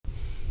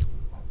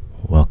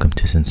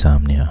is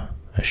Insomnia,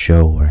 a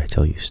show where I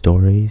tell you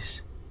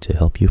stories to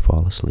help you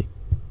fall asleep.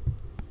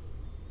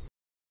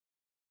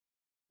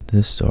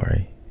 This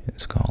story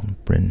is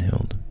called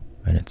Brynhild,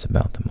 and it's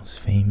about the most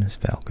famous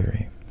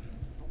Valkyrie.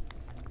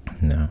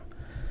 Now,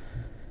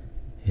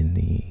 in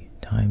the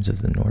times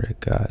of the Nordic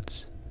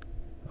gods,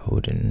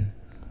 Odin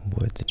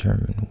would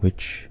determine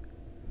which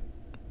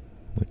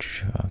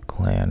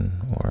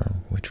clan or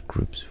which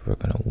groups were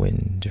going to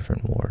win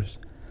different wars,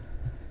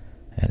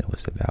 and it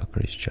was the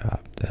Valkyrie's job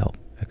to help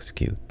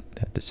execute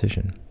that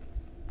decision.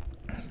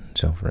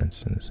 So, for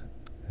instance,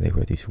 they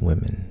were these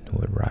women who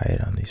would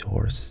ride on these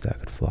horses that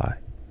could fly.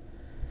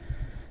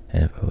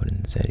 And if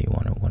Odin said he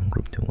wanted one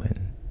group to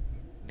win,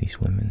 these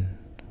women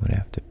would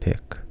have to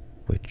pick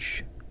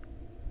which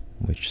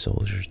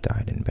soldiers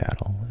died in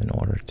battle in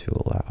order to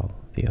allow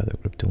the other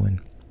group to win.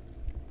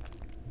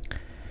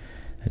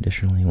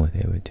 Additionally, what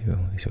they would do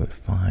is they would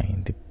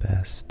find the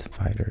best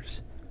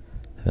fighters,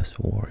 the best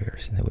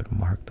warriors, and they would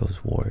mark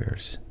those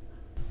warriors.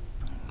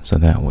 So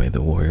that way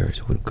the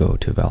warriors would go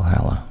to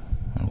Valhalla.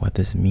 And what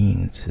this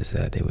means is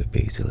that they would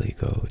basically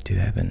go to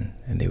heaven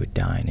and they would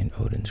dine in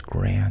Odin's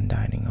grand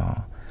dining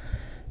hall.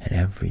 And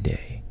every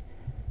day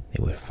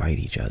they would fight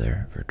each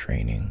other for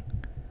training,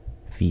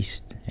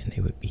 feast, and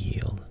they would be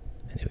healed.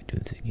 And they would do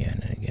this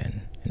again and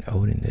again. And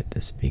Odin did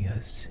this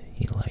because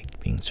he liked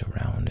being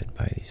surrounded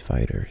by these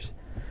fighters,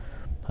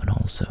 but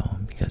also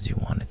because he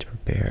wanted to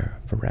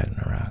prepare for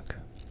Ragnarok.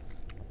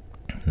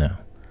 Now,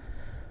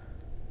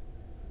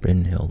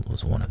 Brynhild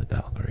was one of the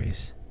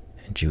Valkyries,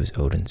 and she was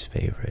Odin's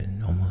favorite,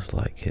 almost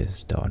like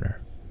his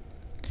daughter.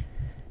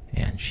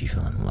 And she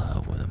fell in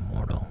love with a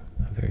mortal,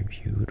 a very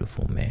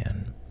beautiful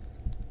man,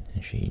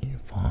 and she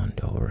fawned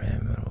over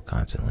him and would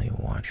constantly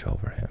watch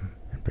over him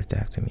and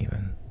protect him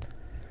even.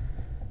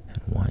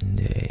 And one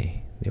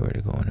day, they were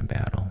to go into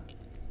battle,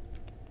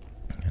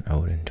 and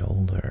Odin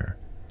told her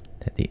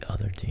that the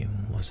other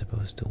team was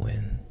supposed to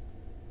win.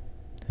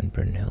 And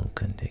Brynhild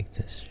couldn't take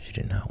this. She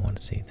did not want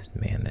to see this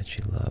man that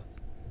she loved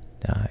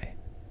die.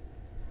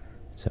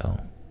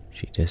 So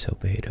she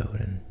disobeyed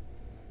Odin,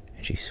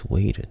 and she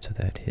swayed it so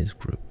that his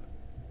group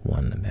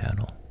won the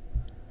battle.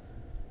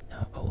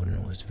 Now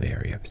Odin was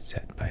very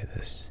upset by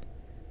this,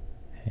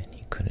 and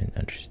he couldn't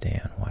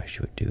understand why she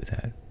would do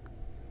that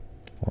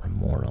for a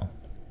mortal.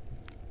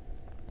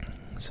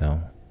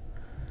 So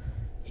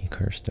he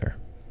cursed her,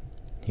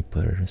 he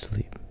put her to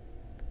sleep,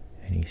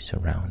 and he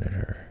surrounded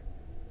her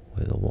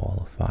with a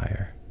wall of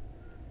fire,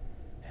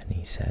 and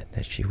he said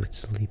that she would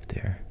sleep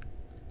there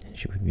and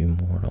she would be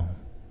mortal,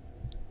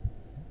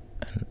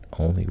 and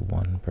only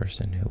one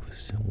person who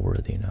was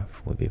worthy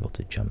enough would be able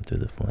to jump through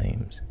the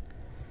flames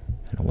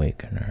and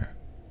awaken her,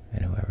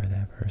 and whoever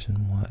that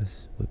person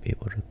was would be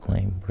able to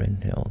claim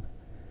Brynhild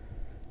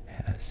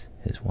as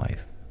his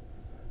wife.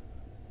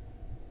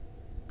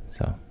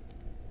 So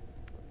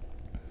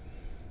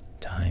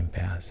time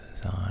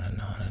passes on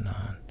and on and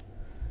on,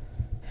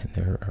 and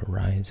there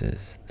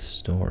arises the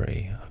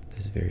story of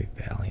this very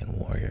valiant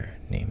warrior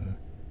named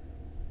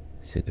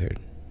Sigurd.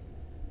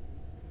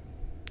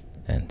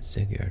 And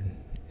Sigurd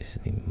is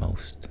the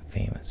most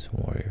famous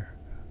warrior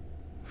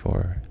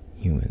for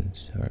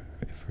humans, or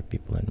for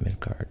people in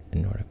Midgard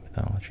in Nordic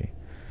mythology.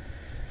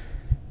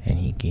 And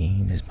he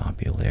gained his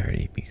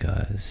popularity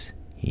because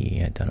he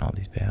had done all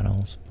these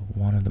battles, but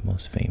one of the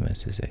most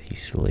famous is that he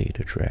slayed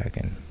a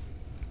dragon.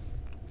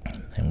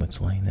 And with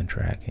slaying the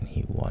dragon,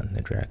 he won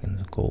the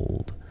dragon's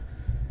gold.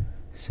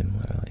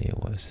 Similarly, it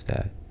was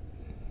that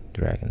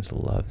dragons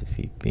loved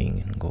being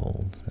in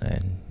gold,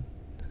 and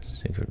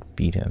Sigurd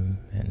beat him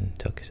and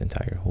took his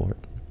entire hoard.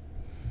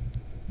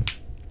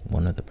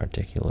 One of the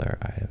particular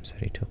items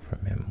that he took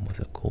from him was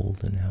a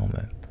golden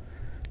helmet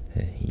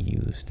that he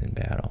used in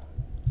battle.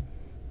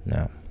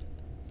 Now,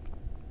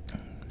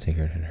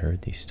 Sigurd had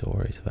heard these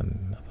stories of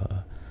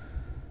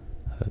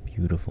a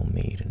beautiful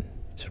maiden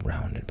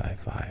surrounded by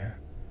fire,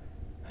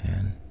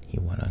 and he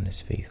went on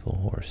his faithful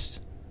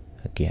horse,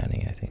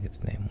 Agani, I think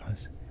its name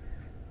was,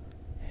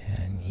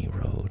 and he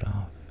rode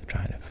off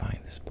trying to find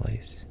this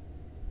place.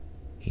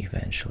 He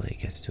eventually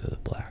gets to the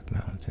Black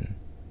Mountain,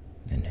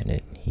 and in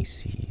it he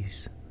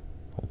sees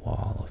a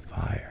wall of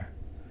fire.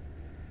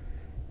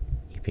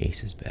 He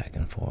paces back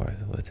and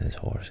forth with his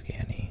horse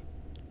Agani,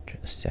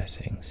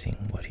 assessing,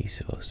 seeing what he's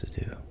supposed to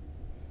do.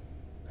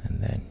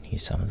 And then he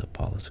summons up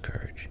all his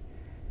courage,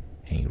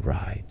 and he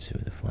rides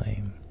through the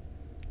flame.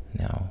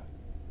 Now,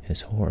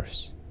 his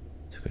horse,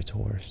 Sigurd's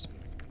horse,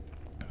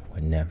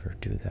 would never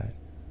do that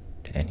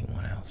to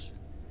anyone else.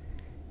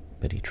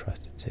 But he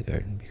trusted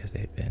Sigurd because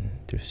they had been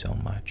through so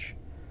much,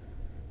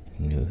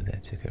 and knew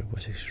that Sigurd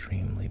was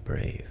extremely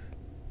brave.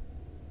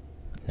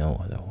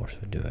 No other horse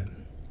would do it.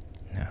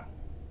 Now,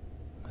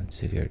 when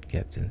Sigurd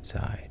gets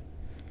inside,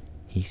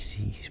 he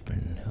sees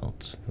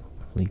Brynhild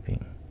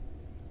sleeping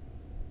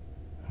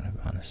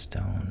on a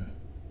stone,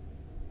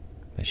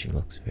 but she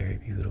looks very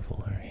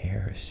beautiful. Her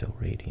hair is so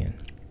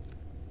radiant.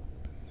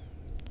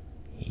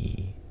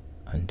 He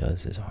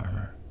undoes his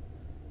armor,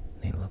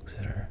 and he looks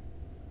at her,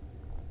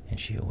 and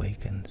she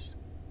awakens,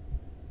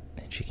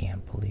 and she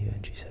can't believe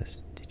it. She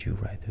says, "Did you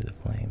ride through the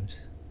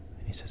flames?"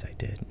 He says, I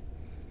did.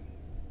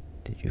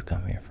 Did you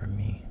come here for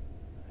me?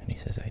 And he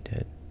says, I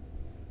did.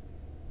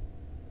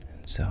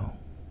 And so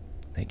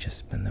they just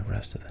spend the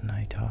rest of the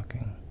night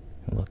talking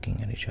and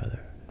looking at each other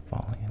and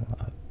falling in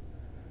love.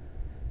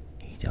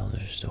 He tells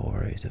her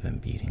stories of him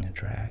beating a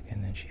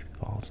dragon, and she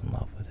falls in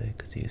love with it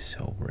because he is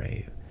so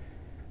brave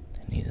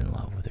and he's in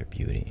love with her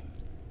beauty.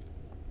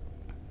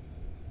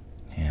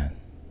 And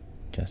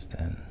just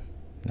then,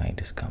 night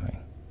is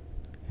coming,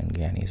 and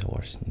Ganny's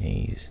horse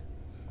neighs,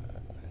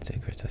 and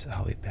Sigurd says,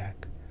 I'll be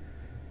back.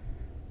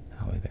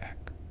 I'll be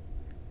back.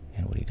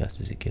 And what he does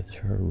is he gives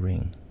her a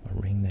ring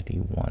that he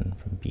won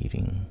from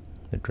beating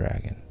the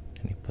dragon,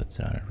 and he puts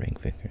it on her ring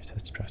finger and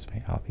says, trust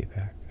me, I'll be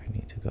back. I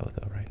need to go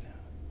though right now.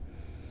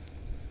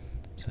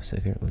 So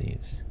Sigurd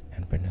leaves,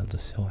 and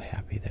Brynhilda's so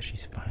happy that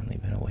she's finally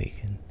been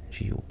awakened.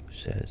 She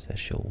says that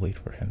she'll wait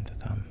for him to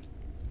come.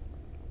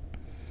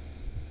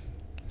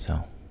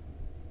 So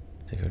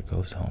Sigurd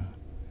goes home,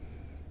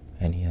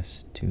 and he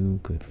has two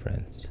good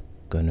friends,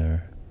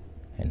 Gunnar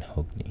and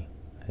Hogni,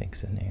 I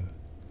think's the name.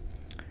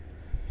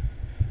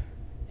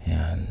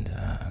 And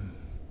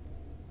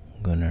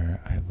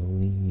Gunnar, I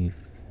believe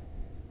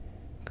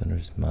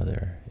Gunnar's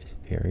mother is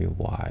very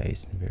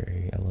wise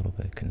and a little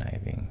bit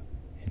conniving,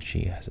 and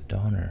she has a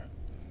daughter,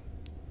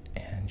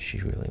 and she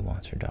really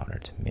wants her daughter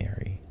to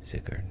marry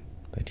Sigurd,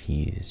 but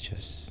he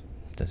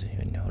doesn't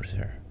even notice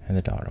her, and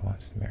the daughter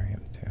wants to marry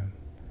him too.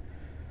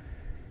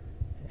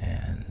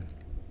 And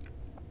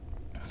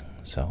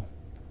so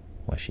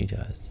what she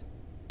does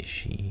is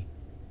she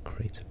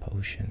creates a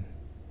potion,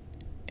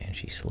 and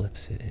she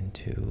slips it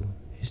into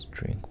his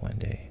drink one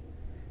day,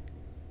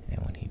 and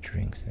when he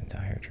drinks the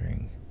entire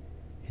drink,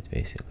 it's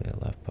basically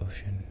a love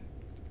potion.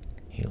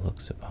 He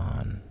looks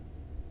upon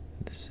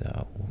this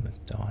woman's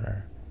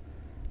daughter,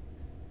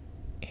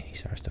 and he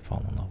starts to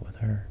fall in love with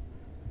her,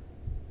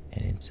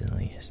 and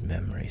instantly his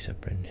memories of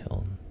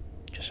Brynhild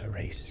just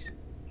erase.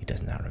 He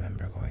does not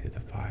remember going through the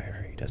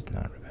fire. He does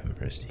not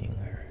remember seeing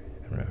her.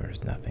 He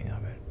remembers nothing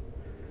of it.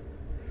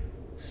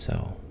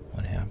 So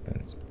what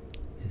happens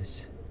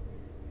is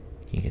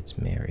he gets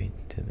married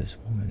to this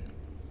woman,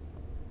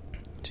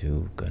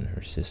 to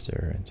Gunnar's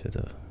sister, and to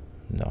the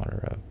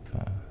daughter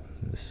of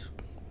this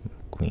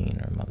queen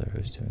or mother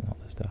who's doing all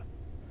this stuff.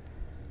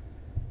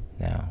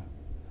 Now,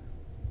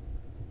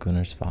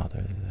 Gunnar's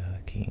father, the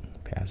king,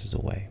 passes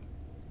away,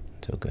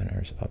 so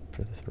Gunnar's up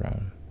for the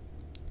throne.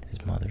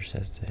 His mother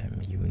says to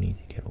him, you need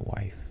to get a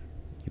wife.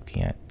 You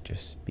can't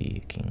just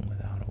be a king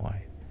without a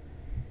wife.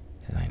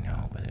 He says, I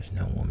know, but there's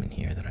no woman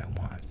here that I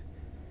want.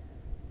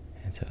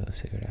 And so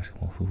Sigurd asks him,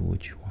 well, who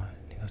would you want?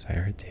 And he goes, I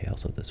heard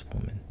tales of this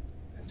woman.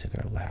 And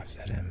Sigurd laughs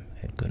at him,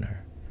 at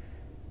Gunnar,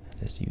 and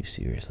says, you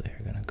seriously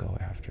are going to go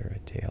after a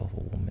tale of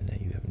a woman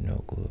that you have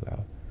no clue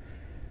about?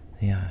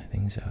 Yeah, I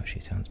think so. She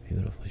sounds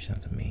beautiful. She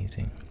sounds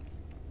amazing.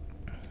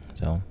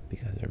 So,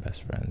 because they're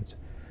best friends,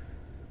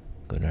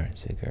 Gunnar and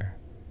Sigurd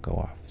go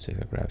off.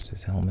 Sigurd grabs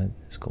his helmet,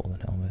 his golden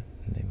helmet,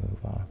 and they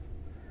move off.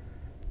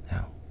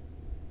 Now,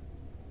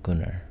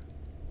 Gunnar,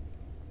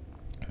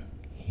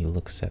 he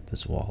looks at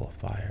this wall of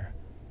fire,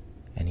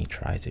 and he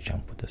tries to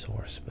jump with his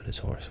horse, but his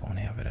horse won't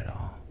have it at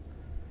all.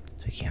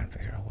 So he can't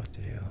figure out what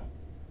to do.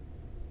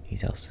 He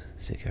tells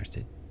Sigurd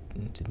to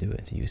do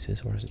it, to use his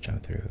horse to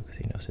jump through, because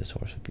he knows his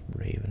horse would be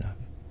brave enough.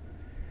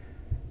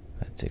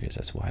 But Sigurd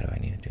says, why do I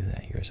need to do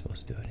that? You're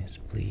supposed to do it. And he says,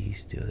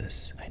 please do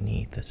this. I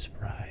need this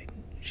bride.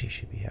 She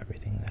should be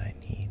everything that I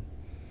need.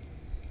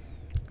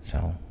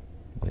 So,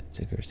 with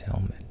Sigurd's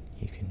helmet,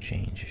 he can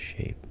change his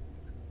shape,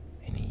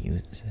 and he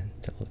uses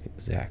it to look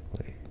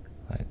exactly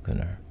like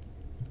Gunnar.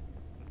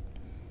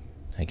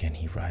 Again,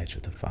 he rides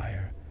with the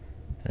fire,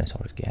 and his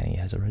horse Ganny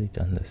has already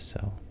done this,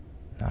 so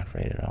not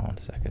afraid at all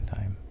the second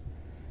time.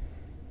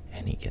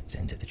 And he gets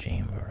into the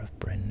chamber of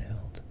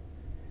Brynhild.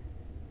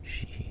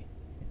 She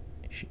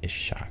is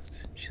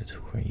shocked. She says,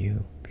 who are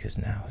you? Because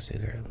now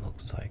Sigurd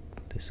looks like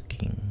this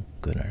King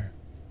Gunnar.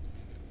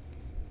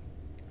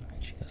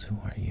 And she goes, who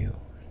are you?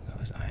 He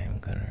goes, I am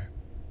Gunnar.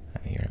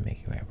 I'm here to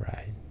make you my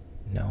bride.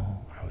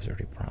 No, I was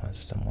already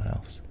promised someone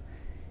else.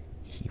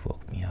 He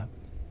woke me up.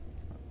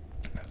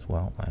 I goes,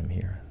 well, I'm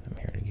here. I'm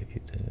here to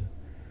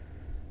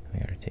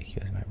take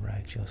you as my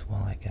bride. She goes,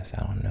 well, I guess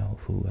I don't know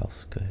who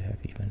else could have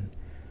even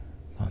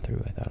gone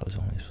through. I thought it was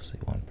only supposed to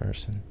be one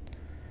person.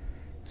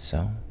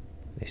 So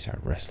they start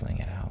wrestling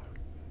it out,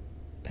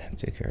 and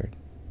Sigurd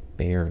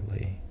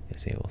barely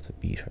is able to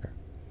beat her.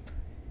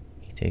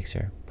 He takes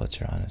her, puts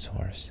her on his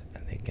horse,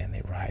 and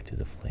they ride through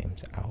the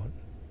flames out,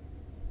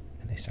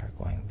 and they start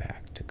going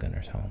back to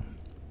Gunnar's home.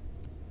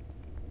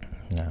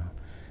 Now,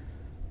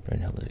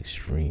 Brynhild is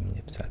extremely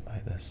upset by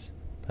this,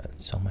 but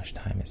so much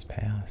time has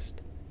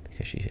passed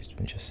because she's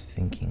been just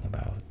thinking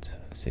about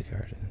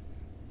Sigurd, and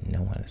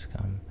no one has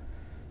come.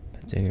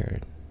 But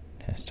Sigurd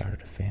has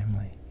started a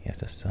family. He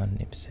has a son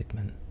named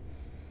Sigmund.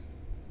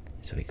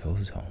 So he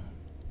goes home,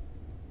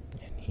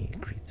 and he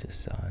greets his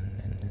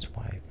son and his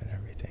wife and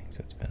everything.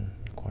 So it's been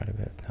quite a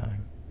bit of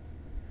time.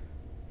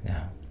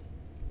 Now,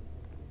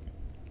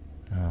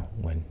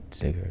 when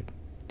Sigurd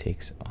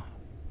takes off,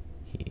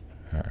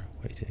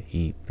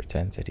 he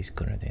pretends that he's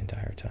Gunnar the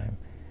entire time,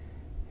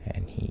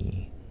 and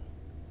he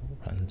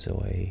runs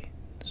away,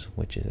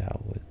 switches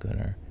out with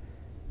Gunnar,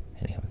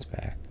 and he comes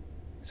back.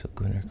 So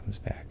Gunnar comes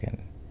back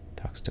and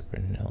talks to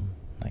Brynhild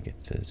like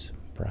it's his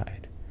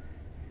bride.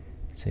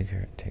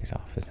 Sigurd takes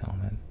off his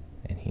helmet,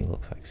 and he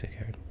looks like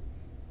Sigurd.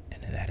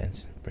 And in that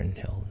instant,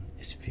 Brynhild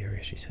is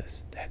furious. She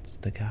says, "That's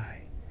the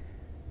guy.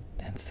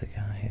 That's the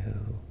guy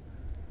who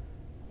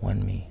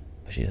won me."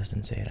 But she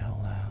doesn't say it out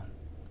loud,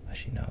 but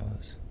she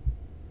knows.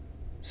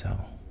 So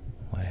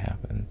what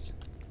happens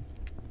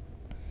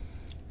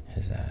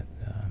is that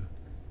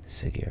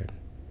Sigurd,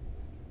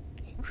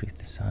 he greets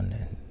the sun,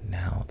 and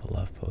now the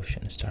love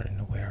potion is starting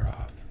to wear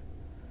off.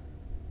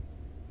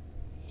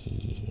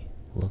 He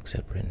looks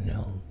at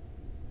Brynhild,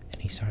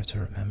 and he starts to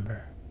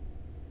remember.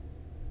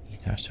 He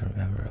starts to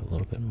remember a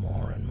little bit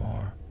more and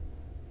more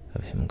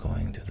of him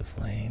going through the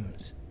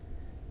flames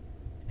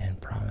and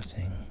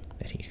promising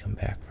that he'd come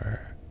back for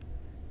her,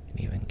 and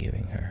even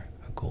giving her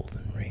a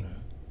golden ring.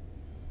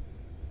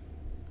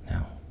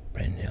 Now,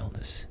 Brynhild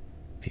is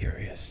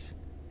furious.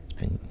 It's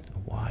been a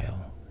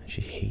while, and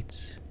she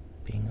hates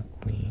being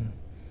a queen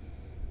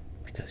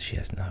because she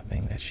has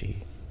nothing that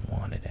she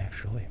wanted,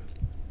 actually.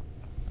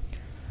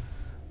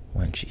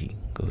 When she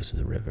goes to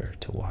the river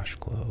to wash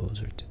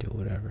clothes or to do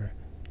whatever,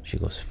 she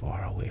goes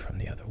far away from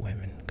the other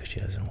women because she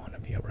doesn't want to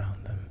be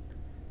around them.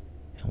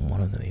 And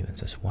one of them even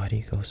says, "Why do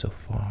you go so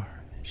far?"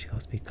 And she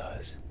goes,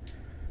 "Because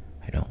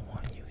I don't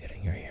want you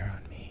getting your hair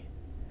on me."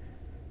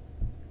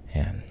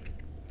 And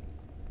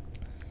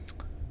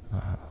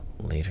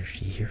later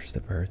she hears the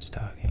birds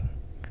talking,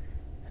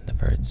 and the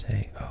birds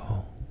say,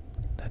 "Oh,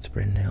 that's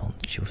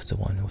Brynhild. She was the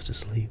one who was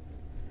asleep."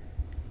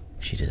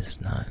 She does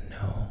not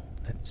know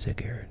that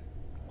Sigurd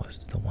was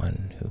the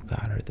one who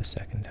got her the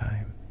second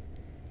time.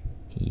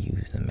 He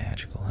used the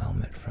magical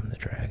helmet from the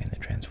dragon to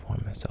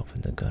transform himself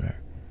into Gunnar,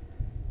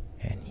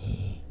 and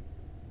he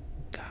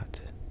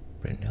got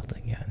Brynhild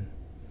again.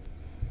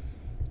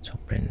 So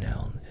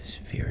Brynhild is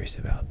furious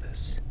about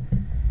this.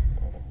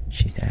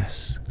 She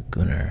asks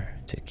Gunnar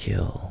to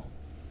kill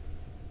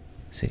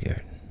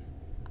Sigurd,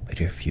 but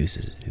he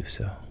refuses to do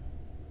so.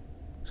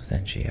 So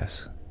then she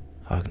asks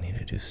Hogni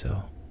to do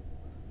so,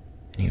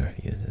 and he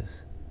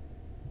refuses.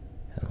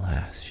 And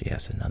last, she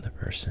asks another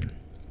person,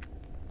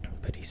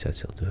 but he says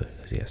he'll do it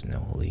because he has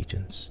no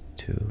allegiance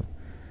to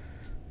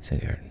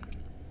Sigurd.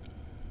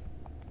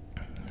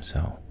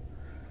 So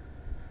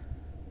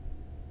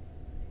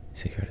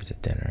Sigurd is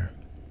at dinner,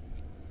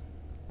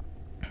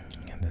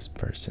 and this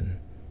person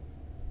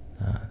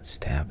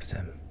stabs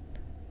him,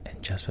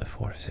 and just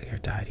before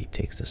Sigurd died, he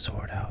takes the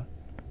sword out,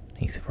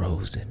 he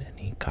throws it, and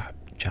he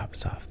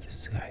chops off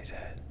this guy's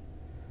head.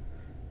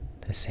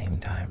 At the same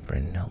time,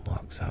 Brynhild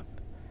walks up,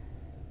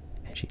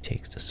 and she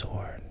takes the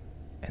sword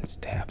and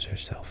stabs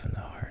herself in the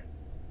heart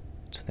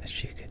so that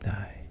she could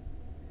die.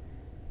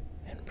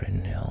 And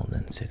Brynhild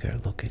and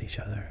Sigurd look at each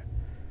other,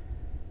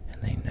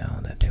 and they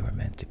know that they were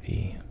meant to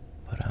be,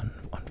 but on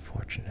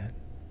unfortunate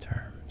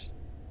terms.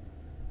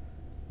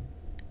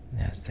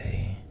 And as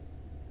they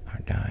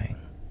are dying,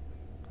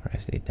 or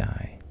as they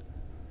die,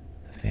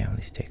 the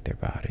families take their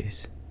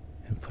bodies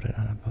and put it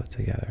on a boat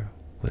together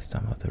with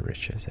some of the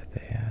riches that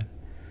they had,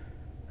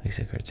 like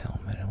Sigurd's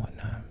helmet and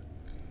whatnot.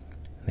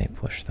 And they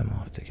push them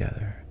off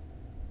together.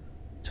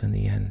 So in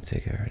the end,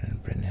 Sigurd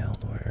and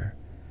Brynhild were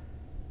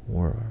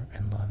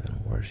in love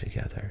and were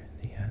together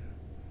in the end.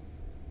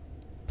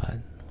 But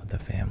what the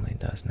family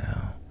does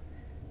now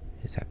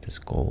is that this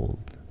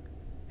gold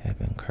had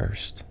been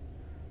cursed,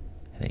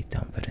 and they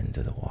dump it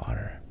into the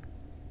water,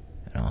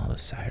 and all the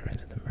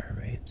sirens and the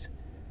mermaids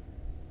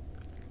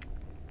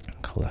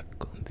collect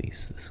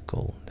this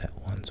gold that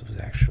once was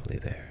actually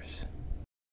theirs.